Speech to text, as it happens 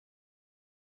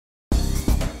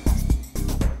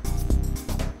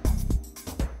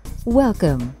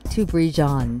Welcome to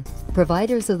Brijon,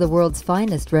 providers of the world's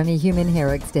finest Remy human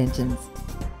hair extensions.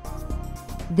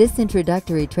 This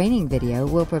introductory training video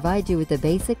will provide you with the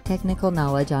basic technical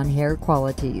knowledge on hair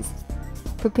qualities,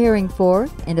 preparing for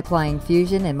and applying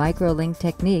fusion and micro-link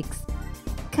techniques,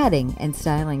 cutting and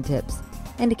styling tips,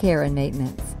 and care and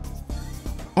maintenance.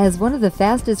 As one of the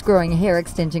fastest growing hair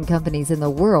extension companies in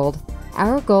the world,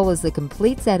 our goal is the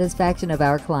complete satisfaction of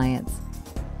our clients.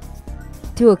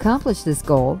 To accomplish this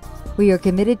goal, we are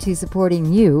committed to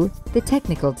supporting you, the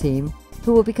technical team,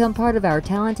 who will become part of our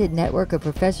talented network of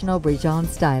professional Brijon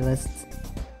stylists.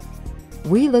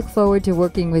 We look forward to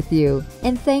working with you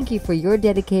and thank you for your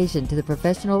dedication to the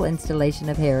professional installation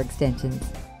of hair extensions.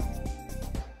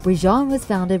 Brijon was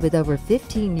founded with over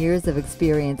 15 years of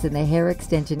experience in the hair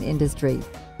extension industry.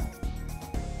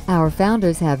 Our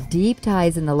founders have deep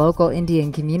ties in the local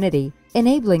Indian community,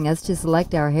 enabling us to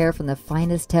select our hair from the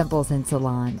finest temples and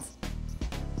salons.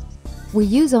 We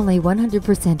use only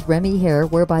 100% Remy hair,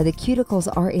 whereby the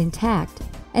cuticles are intact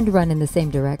and run in the same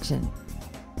direction.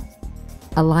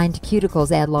 Aligned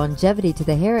cuticles add longevity to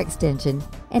the hair extension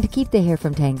and keep the hair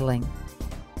from tangling.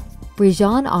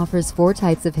 Brijon offers 4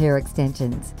 types of hair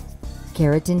extensions: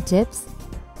 keratin tips,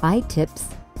 eye tips,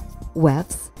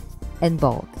 wefts, and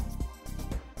bulk.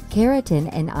 Keratin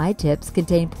and eye tips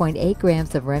contain 0.8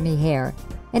 grams of Remy hair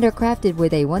and are crafted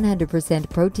with a 100%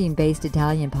 protein-based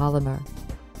Italian polymer.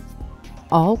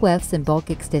 All wefts and bulk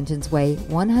extensions weigh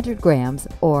 100 grams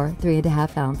or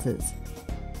 3.5 ounces.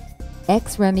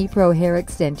 EX REMY PRO hair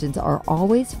extensions are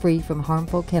always free from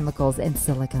harmful chemicals and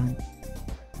silicone.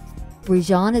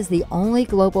 Brijon is the only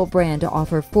global brand to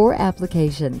offer 4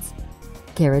 applications: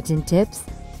 keratin tips,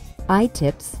 eye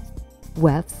tips,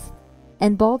 wefts,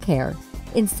 and bulk hair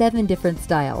in 7 different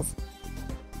styles.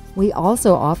 We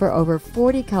also offer over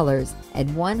 40 colors and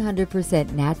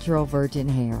 100% natural virgin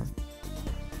hair.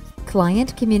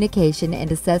 Client communication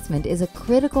and assessment is a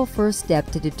critical first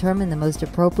step to determine the most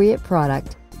appropriate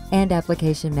product and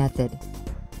application method.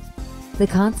 The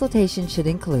consultation should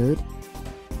include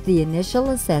the initial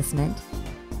assessment,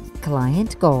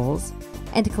 client goals,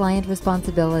 and client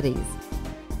responsibilities.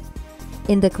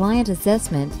 In the client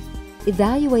assessment,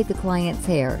 evaluate the client's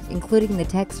hair, including the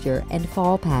texture and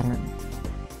fall pattern.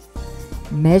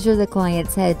 Measure the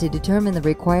client's head to determine the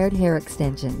required hair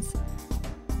extensions.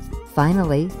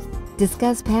 Finally,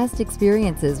 discuss past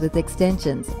experiences with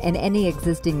extensions and any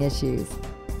existing issues.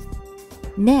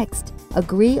 Next,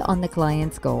 agree on the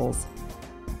client's goals.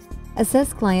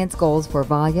 Assess client's goals for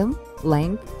volume,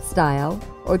 length, style,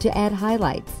 or to add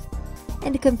highlights,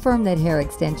 and confirm that hair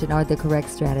extension are the correct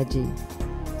strategy.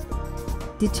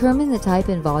 Determine the type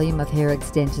and volume of hair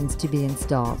extensions to be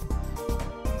installed.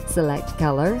 Select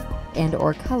color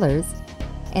and/or colors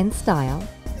and style,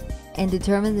 and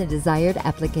determine the desired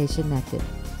application method.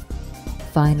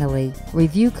 Finally,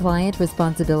 review client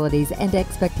responsibilities and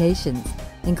expectations,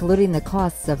 including the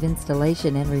costs of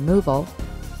installation and removal,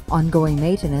 ongoing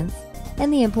maintenance,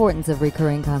 and the importance of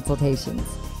recurring consultations.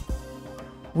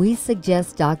 We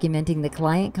suggest documenting the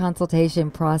client consultation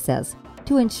process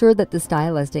to ensure that the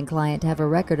stylist and client have a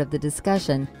record of the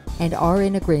discussion and are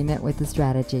in agreement with the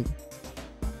strategy.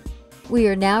 We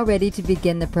are now ready to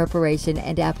begin the preparation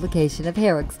and application of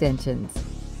hair extensions.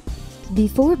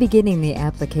 Before beginning the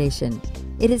application,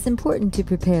 it is important to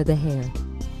prepare the hair.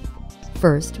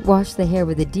 First, wash the hair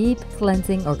with a deep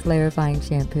cleansing or clarifying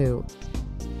shampoo.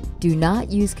 Do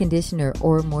not use conditioner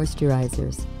or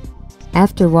moisturizers.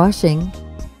 After washing,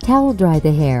 towel dry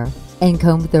the hair and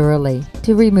comb thoroughly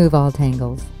to remove all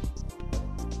tangles.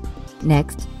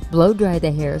 Next, blow dry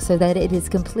the hair so that it is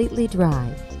completely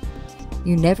dry.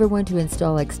 You never want to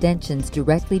install extensions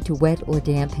directly to wet or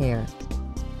damp hair.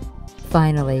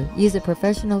 Finally, use a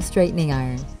professional straightening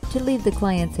iron to leave the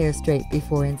client's hair straight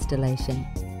before installation.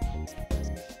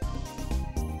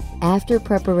 After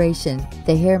preparation,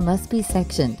 the hair must be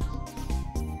sectioned.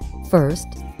 First,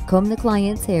 comb the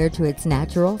client's hair to its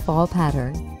natural fall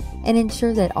pattern and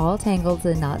ensure that all tangles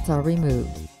and knots are removed.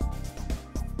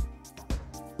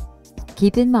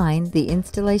 Keep in mind the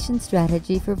installation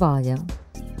strategy for volume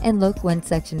and look when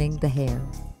sectioning the hair.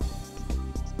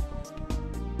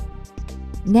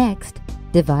 Next,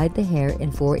 divide the hair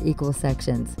in 4 equal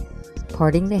sections,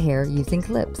 parting the hair using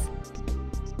clips.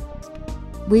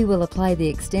 We will apply the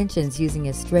extensions using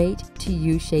a straight to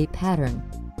U-shaped pattern,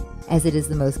 as it is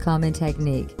the most common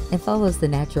technique and follows the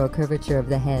natural curvature of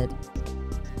the head.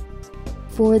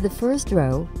 For the first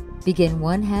row, begin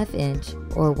 1/2 inch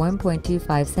or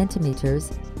 1.25 centimeters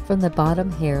from the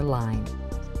bottom hair line.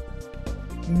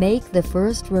 Make the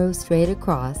first row straight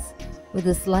across with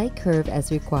a slight curve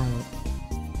as required.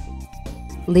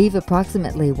 Leave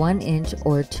approximately 1 inch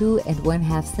or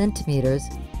 2½ centimeters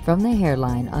from the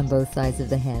hairline on both sides of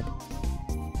the head.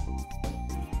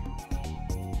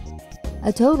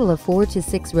 A total of 4 to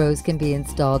 6 rows can be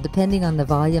installed depending on the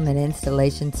volume and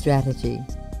installation strategy.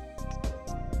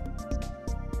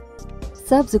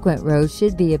 Subsequent rows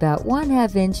should be about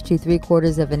 1/2 inch to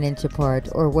 3/4 of an inch apart,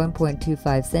 or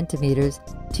 1.25 centimeters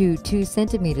to 2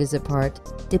 centimeters apart,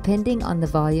 depending on the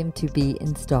volume to be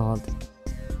installed.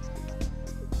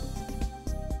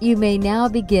 You may now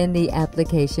begin the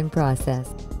application process.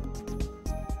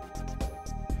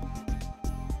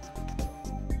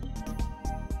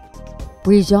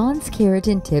 Brijon's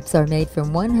keratin tips are made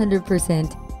from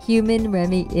 100% human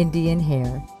Remy Indian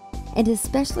hair and a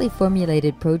specially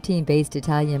formulated protein-based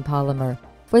Italian polymer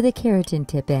for the keratin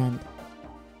tip end.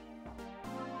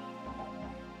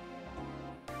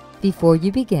 Before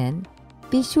you begin,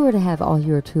 be sure to have all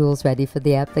your tools ready for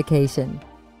the application,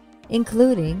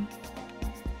 including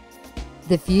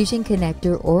the fusion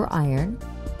connector or iron,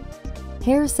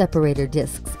 hair separator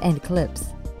discs and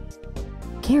clips,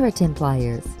 keratin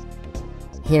pliers,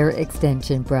 hair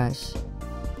extension brush,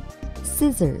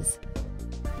 scissors,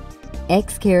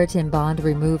 X-keratin bond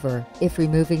remover if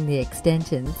removing the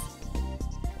extensions,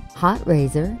 hot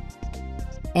razor,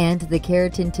 and the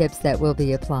keratin tips that will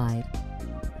be applied.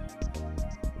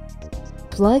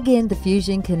 Plug in the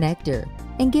fusion connector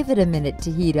and give it a minute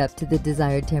to heat up to the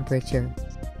desired temperature.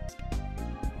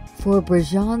 For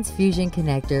Brijon's fusion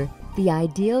connector, the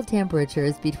ideal temperature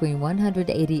is between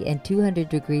 180 and 200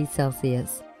 degrees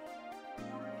Celsius.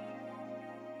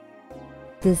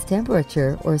 This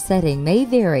temperature or setting may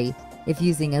vary if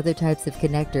using other types of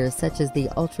connectors such as the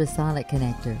ultrasonic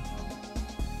connector.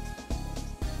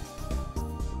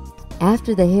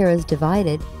 After the hair is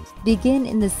divided, begin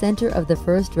in the center of the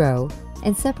first row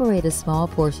and separate a small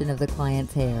portion of the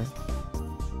client's hair.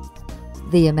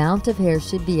 The amount of hair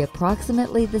should be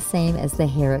approximately the same as the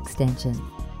hair extension.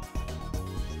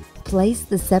 Place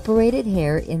the separated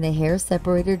hair in the hair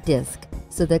separator disc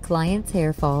so the client's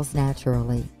hair falls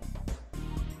naturally.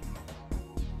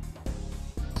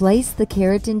 Place the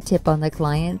keratin tip on the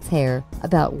client's hair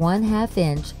about 1/2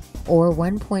 inch or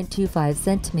 1.25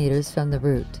 centimeters from the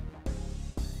root.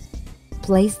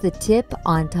 Place the tip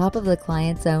on top of the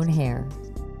client's own hair.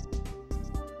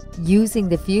 Using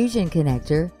the fusion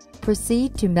connector,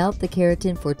 proceed to melt the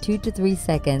keratin for 2 to 3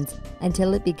 seconds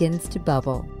until it begins to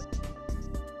bubble.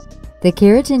 The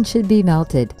keratin should be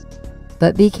melted,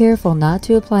 but be careful not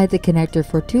to apply the connector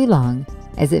for too long,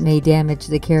 as it may damage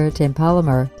the keratin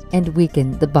polymer and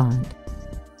weaken the bond.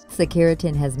 Once the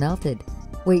keratin has melted,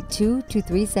 wait 2 to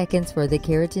 3 seconds for the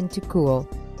keratin to cool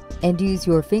and use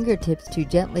your fingertips to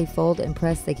gently fold and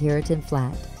press the keratin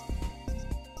flat.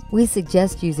 We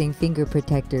suggest using finger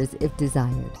protectors if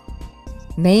desired.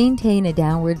 Maintain a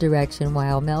downward direction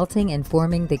while melting and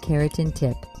forming the keratin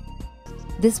tip.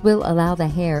 This will allow the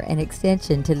hair and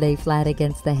extension to lay flat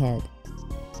against the head.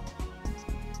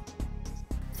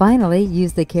 Finally,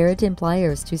 use the keratin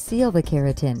pliers to seal the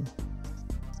keratin.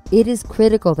 It is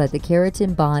critical that the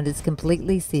keratin bond is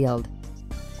completely sealed.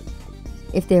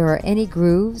 If there are any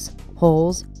grooves,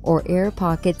 holes, or air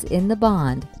pockets in the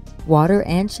bond, water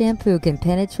and shampoo can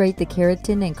penetrate the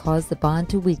keratin and cause the bond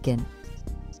to weaken.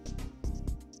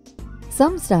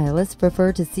 Some stylists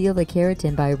prefer to seal the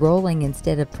keratin by rolling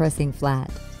instead of pressing flat.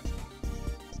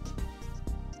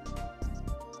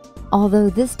 Although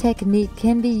this technique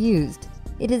can be used,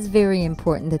 it is very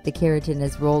important that the keratin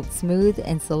is rolled smooth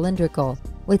and cylindrical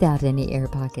without any air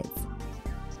pockets.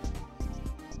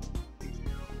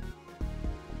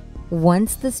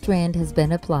 Once the strand has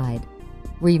been applied,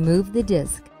 remove the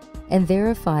disc and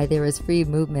verify there is free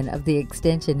movement of the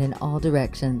extension in all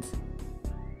directions.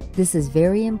 This is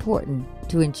very important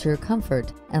to ensure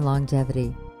comfort and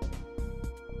longevity.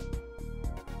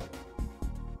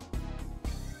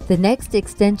 The next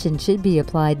extension should be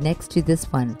applied next to this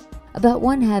one, about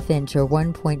 1/2 inch or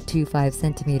 1.25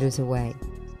 centimeters away.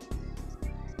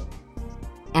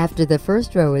 After the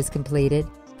first row is completed,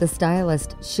 the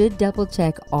stylist should double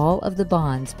check all of the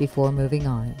bonds before moving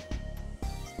on.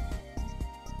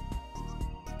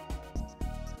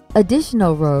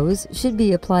 Additional rows should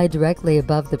be applied directly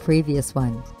above the previous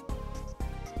one.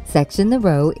 Section the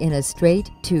row in a straight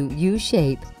to U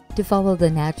shape to follow the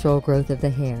natural growth of the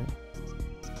hair.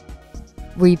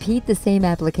 Repeat the same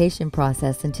application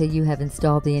process until you have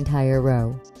installed the entire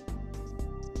row.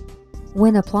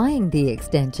 When applying the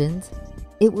extensions,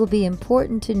 it will be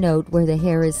important to note where the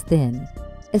hair is thin,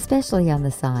 especially on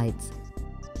the sides.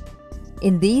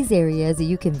 In these areas,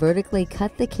 you can vertically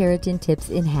cut the keratin tips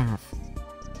in half.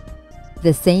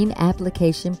 The same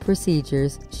application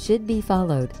procedures should be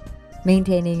followed,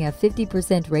 maintaining a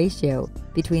 50% ratio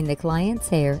between the client's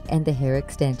hair and the hair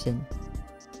extension.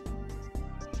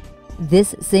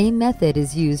 This same method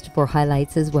is used for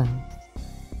highlights as well.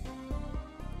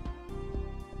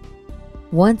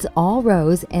 Once all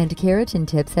rows and keratin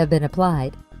tips have been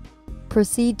applied,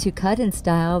 proceed to cut and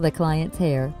style the client's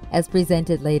hair as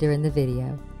presented later in the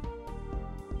video.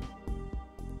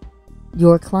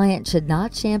 Your client should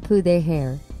not shampoo their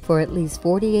hair for at least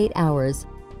 48 hours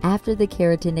after the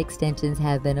keratin extensions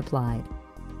have been applied.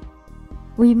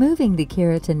 Removing the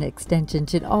keratin extension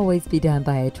should always be done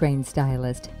by a trained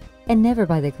stylist and never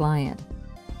by the client.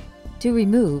 To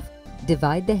remove,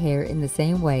 divide the hair in the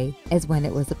same way as when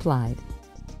it was applied.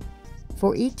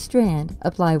 For each strand,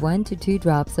 apply 1 to 2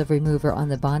 drops of remover on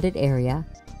the bonded area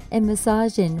and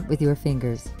massage in with your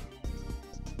fingers.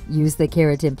 Use the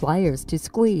keratin pliers to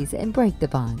squeeze and break the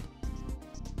bond.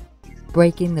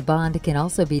 Breaking the bond can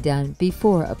also be done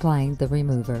before applying the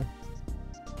remover.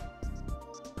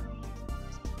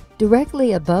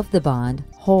 Directly above the bond,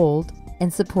 hold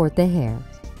and support the hair.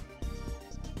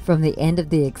 From the end of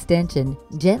the extension,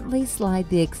 gently slide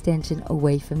the extension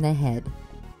away from the head.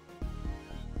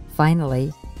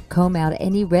 Finally, comb out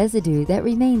any residue that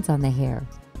remains on the hair,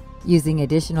 using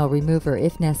additional remover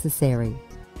if necessary.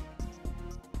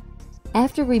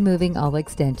 After removing all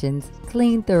extensions,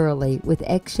 clean thoroughly with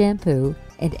X shampoo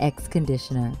and X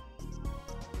conditioner.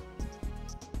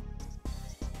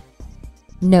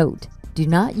 Note: do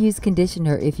not use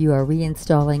conditioner if you are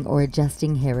reinstalling or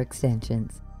adjusting hair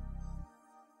extensions.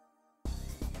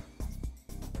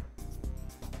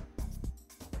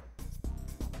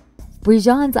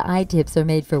 Brijon's eye tips are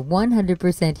made for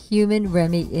 100% human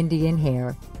Remy Indian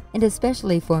hair and a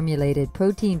specially formulated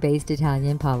protein-based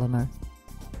Italian polymer.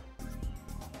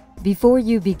 Before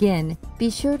you begin, be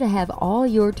sure to have all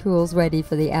your tools ready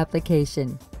for the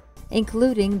application,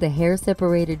 including the hair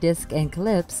separator disc and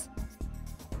clips,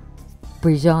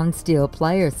 Brijon steel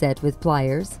plier set with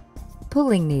pliers,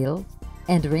 pulling needle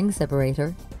and ring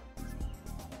separator,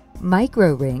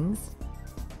 micro rings,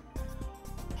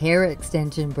 hair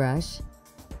extension brush,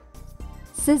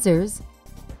 scissors,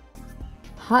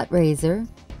 hot razor,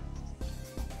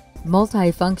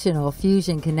 multifunctional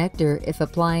fusion connector if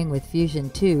applying with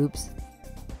fusion tubes,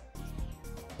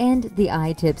 and the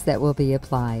eye tips that will be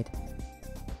applied.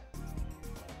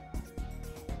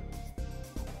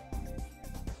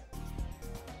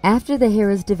 After the hair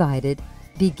is divided,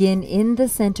 begin in the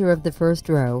center of the first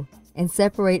row and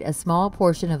separate a small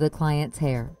portion of the client's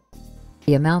hair.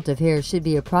 The amount of hair should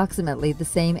be approximately the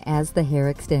same as the hair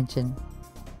extension.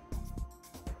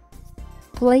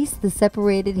 Place the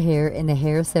separated hair in the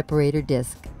hair separator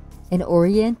disc and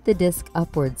orient the disc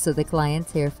upwards so the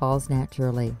client's hair falls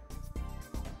naturally.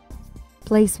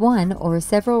 Place 1 or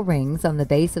several rings on the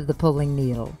base of the pulling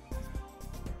needle.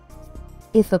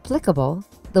 If applicable,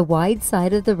 the wide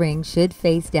side of the ring should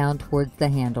face down towards the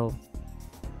handle.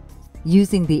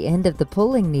 Using the end of the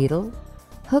pulling needle,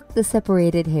 hook the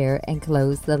separated hair and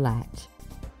close the latch.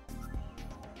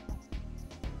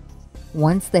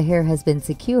 Once the hair has been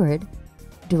secured,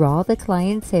 draw the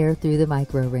client's hair through the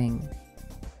micro ring.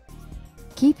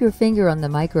 Keep your finger on the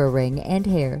micro ring and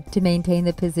hair to maintain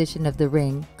the position of the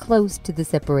ring close to the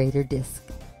separator disc.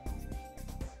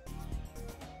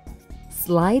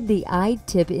 Slide the eye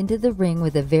tip into the ring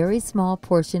with a very small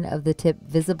portion of the tip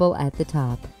visible at the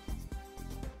top.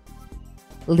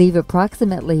 Leave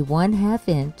approximately 1/2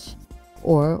 inch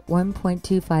or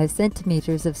 1.25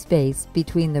 centimeters of space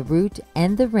between the root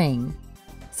and the ring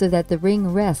so that the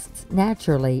ring rests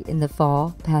naturally in the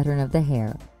fall pattern of the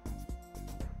hair.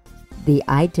 The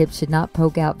eye tip should not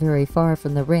poke out very far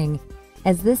from the ring,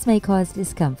 as this may cause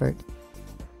discomfort.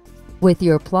 With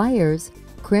your pliers,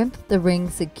 crimp the ring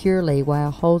securely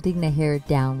while holding the hair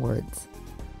downwards.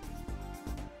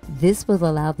 This will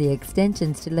allow the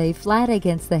extensions to lay flat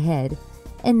against the head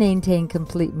and maintain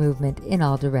complete movement in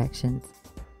all directions.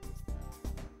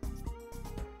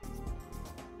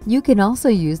 You can also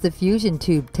use the fusion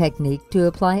tube technique to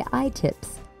apply eye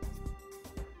tips.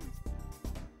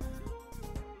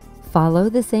 Follow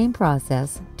the same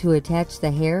process to attach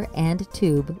the hair and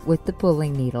tube with the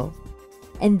pulling needle,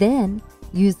 and then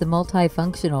use the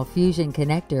multifunctional fusion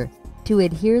connector to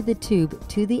adhere the tube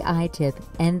to the eye tip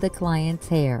and the client's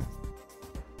hair.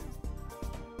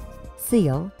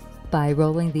 Seal by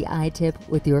rolling the eye tip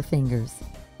with your fingers.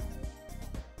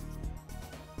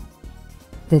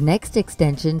 The next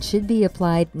extension should be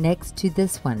applied next to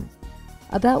this one,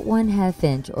 about 1/2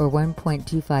 inch or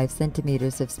 1.25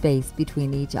 centimeters of space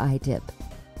between each eye tip.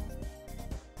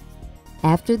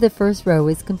 After the first row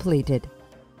is completed,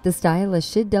 the stylist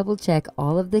should double check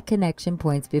all of the connection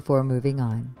points before moving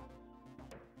on.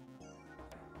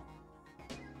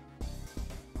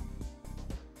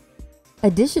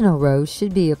 Additional rows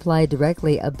should be applied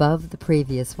directly above the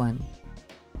previous one.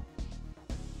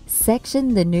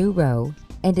 Section the new row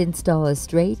and install a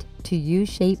straight to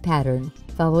U-shaped pattern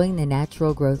following the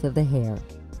natural growth of the hair.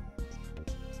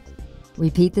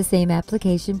 Repeat the same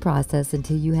application process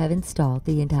until you have installed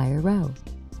the entire row.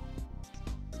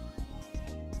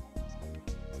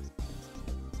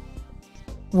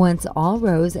 Once all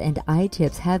rows and eye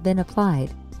tips have been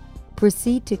applied,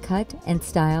 proceed to cut and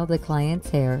style the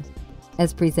client's hair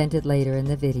as presented later in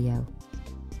the video.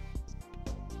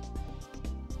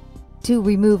 To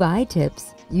remove eye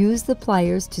tips, use the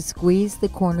pliers to squeeze the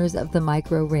corners of the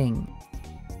micro ring.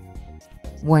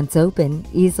 Once open,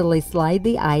 easily slide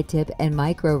the eye tip and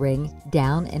micro ring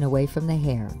down and away from the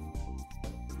hair.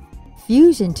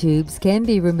 Fusion tubes can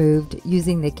be removed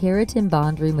using the keratin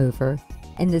bond remover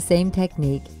and the same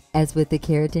technique as with the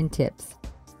keratin tips.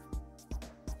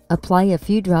 Apply a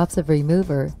few drops of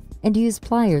remover and use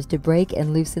pliers to break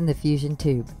and loosen the fusion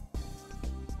tube.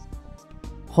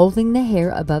 Holding the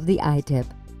hair above the eye tip,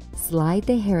 slide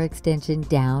the hair extension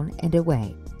down and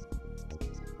away.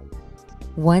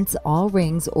 Once all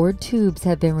rings or tubes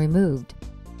have been removed,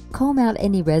 comb out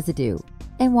any residue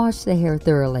and wash the hair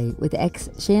thoroughly with X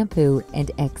shampoo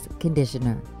and X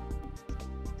conditioner.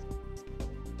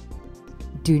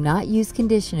 Do not use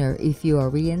conditioner if you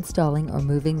are reinstalling or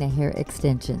moving the hair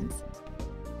extensions.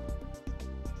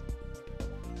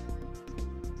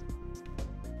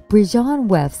 Brijon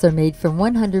wefts are made from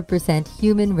 100%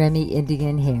 human Remy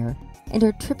Indian hair and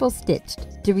are triple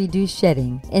stitched to reduce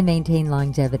shedding and maintain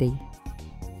longevity.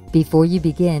 Before you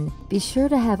begin, be sure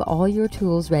to have all your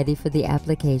tools ready for the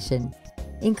application,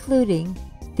 including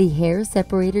the hair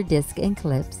separator disc and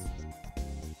clips,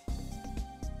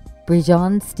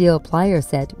 Brijon steel plier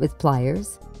set with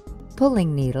pliers,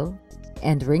 pulling needle,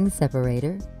 and ring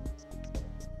separator,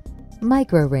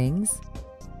 micro rings,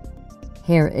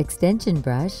 hair extension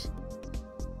brush,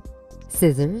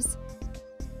 scissors,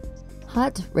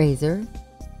 hot razor,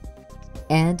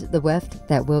 and the weft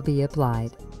that will be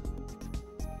applied.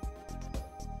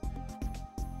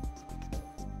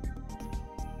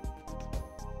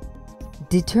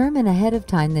 Determine ahead of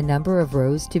time the number of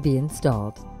rows to be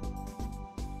installed.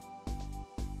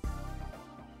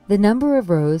 The number of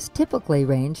rows typically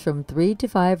range from 3 to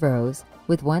 5 rows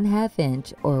with 1/2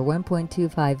 inch or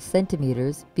 1.25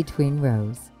 centimeters between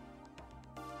rows.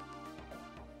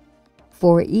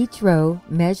 For each row,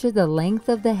 measure the length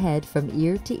of the head from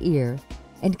ear to ear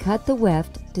and cut the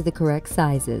weft to the correct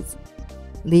sizes,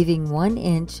 leaving 1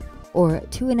 inch or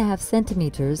 2.5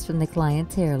 centimeters from the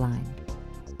client's hairline.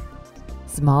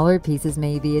 Smaller pieces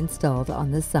may be installed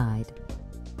on the side.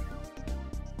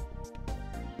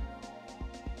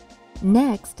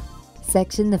 Next,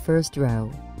 section the first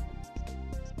row.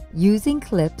 Using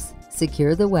clips,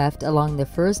 secure the weft along the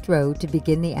first row to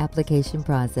begin the application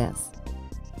process.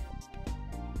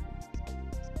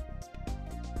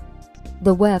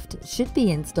 The weft should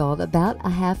be installed about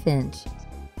 1/2 inch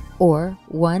or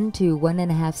 1 to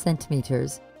 1.5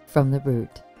 centimeters from the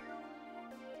root.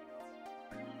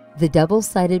 The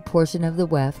double-sided portion of the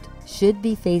weft should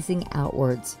be facing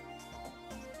outwards.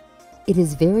 It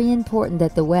is very important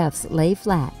that the wefts lay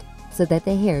flat so that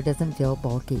the hair doesn't feel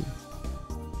bulky.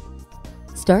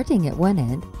 Starting at one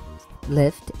end,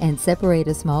 lift and separate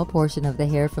a small portion of the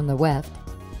hair from the weft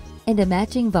and a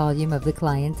matching volume of the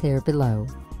client's hair below.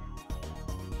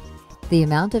 The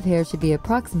amount of hair should be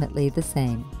approximately the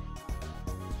same.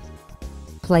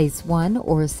 Place one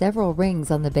or several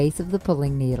rings on the base of the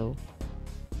pulling needle.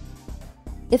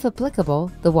 If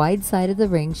applicable, the wide side of the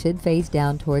ring should face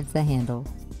down towards the handle.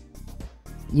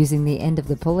 Using the end of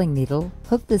the pulling needle,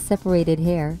 hook the separated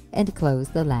hair and close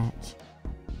the latch.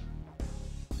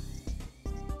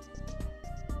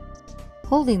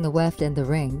 Holding the weft and the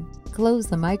ring, close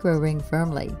the micro ring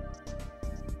firmly.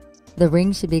 The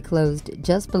ring should be closed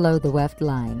just below the weft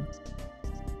line.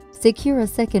 Secure a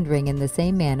second ring in the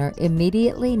same manner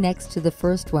immediately next to the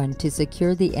first one to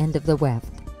secure the end of the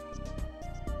weft.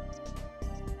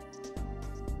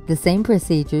 The same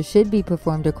procedure should be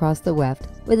performed across the weft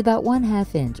with about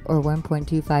 1/2 inch or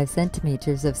 1.25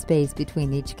 centimeters of space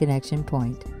between each connection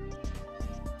point.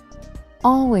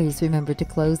 Always remember to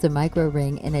close the micro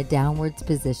ring in a downwards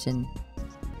position.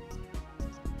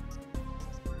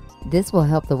 This will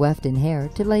help the weft and hair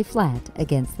to lay flat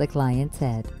against the client's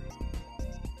head.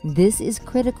 This is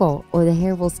critical or the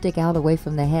hair will stick out away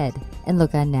from the head and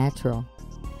look unnatural.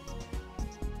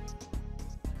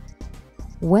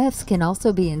 Wefts can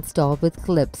also be installed with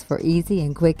clips for easy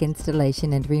and quick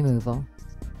installation and removal.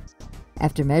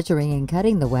 After measuring and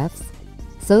cutting the wefts,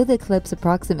 sew the clips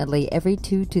approximately every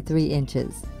 2 to 3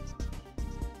 inches.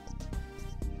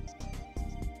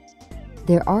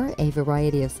 There are a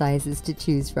variety of sizes to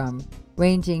choose from,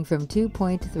 ranging from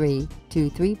 2.3 to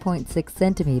 3.6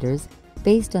 centimeters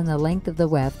based on the length of the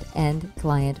weft and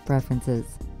client preferences.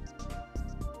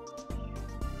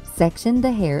 Section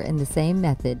the hair in the same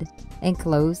method and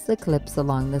close the clips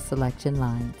along the selection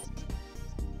lines.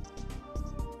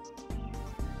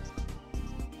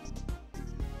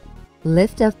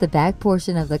 Lift up the back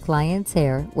portion of the client's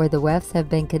hair where the wefts have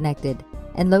been connected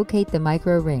and locate the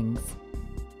micro rings.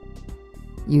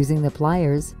 Using the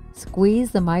pliers,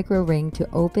 squeeze the micro ring to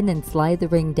open and slide the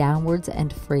ring downwards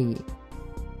and free.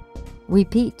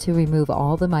 Repeat to remove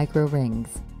all the micro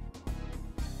rings.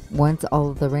 Once all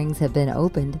of the rings have been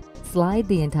opened, slide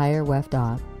the entire weft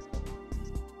off.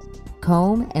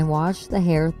 Comb and wash the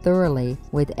hair thoroughly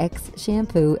with X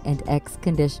shampoo and X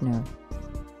conditioner.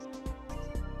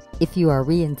 If you are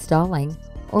reinstalling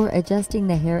or adjusting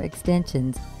the hair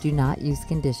extensions, do not use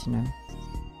conditioner.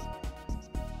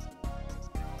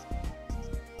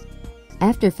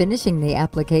 After finishing the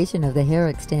application of the hair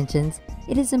extensions,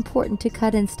 it is important to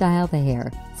cut and style the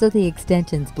hair so the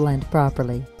extensions blend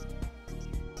properly.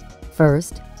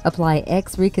 First, apply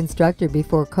X Reconstructor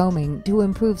before combing to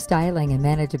improve styling and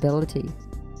manageability.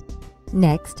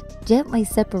 Next, gently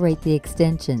separate the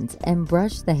extensions and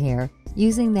brush the hair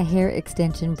using the hair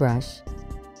extension brush.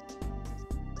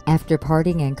 After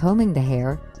parting and combing the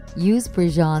hair, use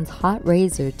Brijon's hot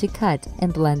razor to cut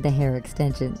and blend the hair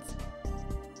extensions.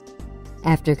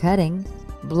 After cutting,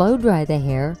 blow dry the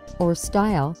hair or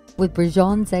style with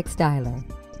Brijon's X Styler.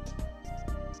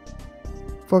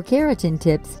 For keratin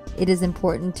tips, it is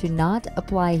important to not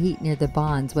apply heat near the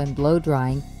bonds when blow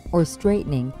drying or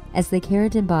straightening, as the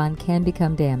keratin bond can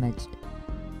become damaged.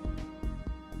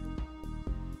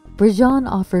 Brijon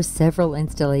offers several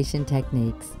installation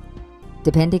techniques.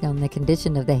 Depending on the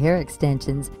condition of the hair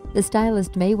extensions, the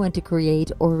stylist may want to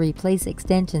create or replace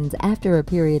extensions after a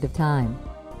period of time.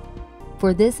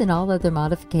 For this and all other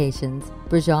modifications,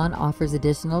 Brijon offers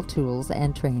additional tools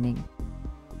and training.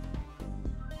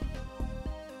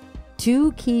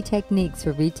 Two key techniques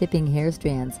for retipping hair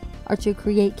strands are to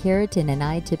create keratin and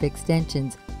I-tip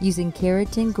extensions using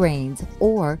keratin grains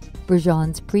or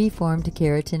Brijon's preformed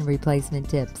keratin replacement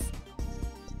tips.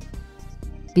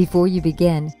 Before you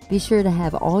begin, be sure to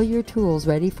have all your tools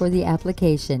ready for the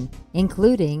application,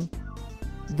 including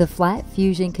the flat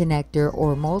fusion connector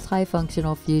or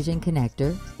multifunctional fusion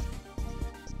connector,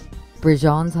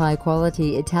 Brijon's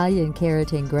high-quality Italian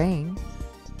keratin grain,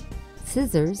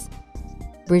 scissors,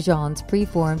 Brijon's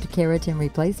preformed keratin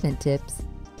replacement tips,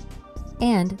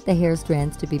 and the hair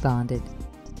strands to be bonded.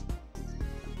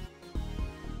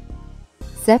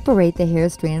 Separate the hair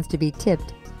strands to be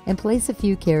tipped and place a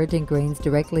few keratin grains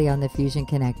directly on the fusion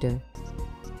connector.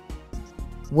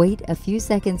 Wait a few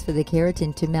seconds for the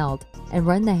keratin to melt and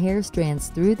run the hair strands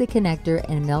through the connector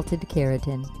and melted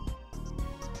keratin.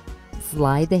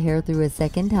 Slide the hair through a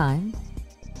second time.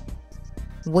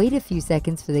 Wait a few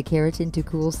seconds for the keratin to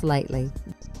cool slightly.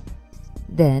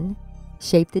 Then,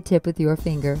 shape the tip with your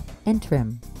finger and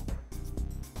trim.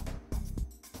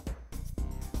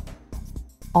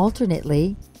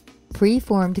 Alternately,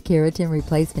 preformed keratin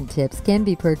replacement tips can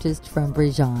be purchased from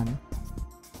Brijon.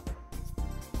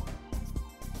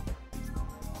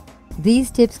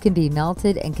 These tips can be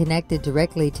melted and connected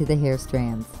directly to the hair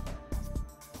strands.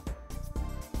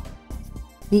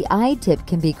 The I-tip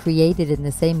can be created in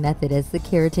the same method as the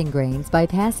keratin grains by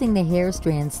passing the hair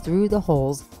strands through the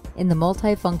holes in the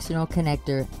multifunctional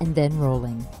connector and then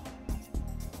rolling.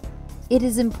 It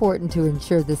is important to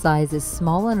ensure the size is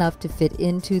small enough to fit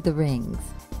into the rings.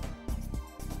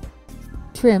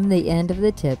 Trim the end of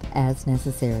the tip as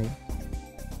necessary.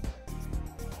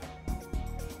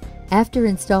 After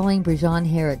installing Brijon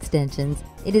hair extensions,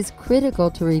 it is critical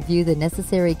to review the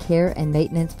necessary care and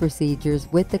maintenance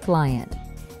procedures with the client.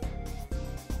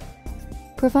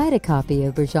 Provide a copy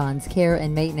of Brijon's care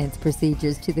and maintenance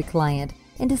procedures to the client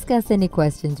and discuss any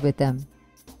questions with them.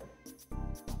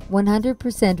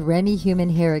 100% Remy human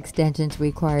hair extensions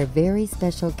require very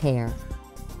special care.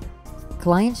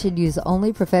 Clients should use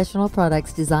only professional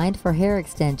products designed for hair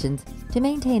extensions to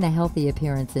maintain a healthy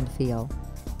appearance and feel.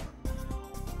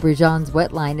 Brijon's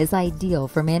wet line is ideal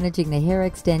for managing the hair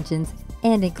extensions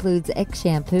and includes X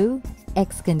shampoo,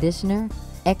 X conditioner,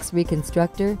 X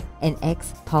reconstructor, and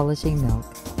X polishing milk.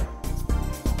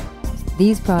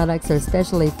 These products are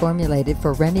specially formulated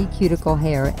for Remy cuticle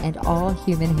hair and all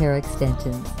human hair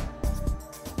extensions.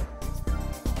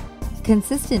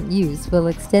 Consistent use will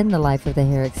extend the life of the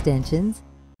hair extensions,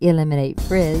 eliminate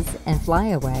frizz and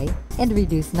flyaway, and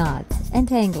reduce knots and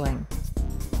tangling.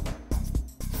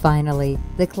 Finally,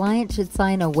 the client should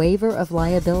sign a waiver of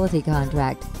liability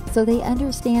contract so they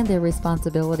understand their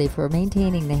responsibility for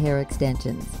maintaining the hair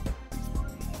extensions.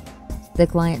 The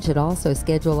client should also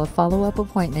schedule a follow-up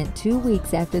appointment 2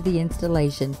 weeks after the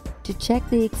installation to check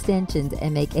the extensions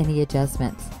and make any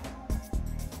adjustments.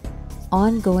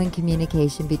 Ongoing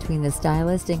communication between the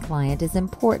stylist and client is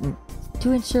important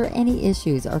to ensure any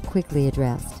issues are quickly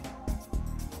addressed.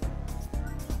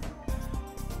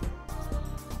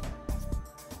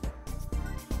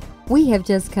 We have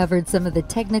just covered some of the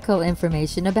technical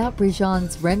information about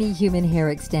Brijon's Remy human hair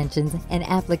extensions and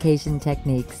application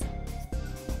techniques.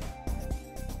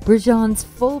 Brijon's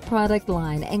full product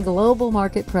line and global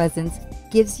market presence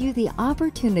gives you the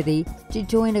opportunity to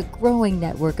join a growing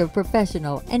network of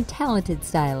professional and talented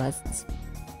stylists.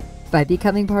 By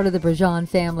becoming part of the Brijon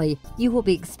family, you will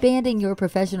be expanding your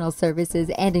professional services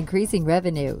and increasing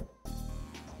revenue.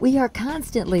 We are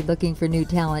constantly looking for new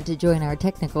talent to join our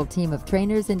technical team of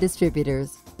trainers and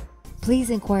distributors. Please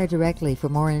inquire directly for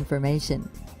more information.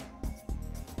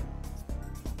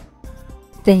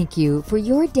 Thank you for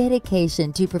your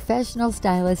dedication to professional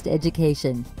stylist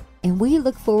education, and we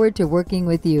look forward to working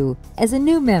with you as a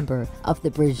new member of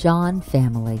the Brijon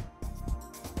family.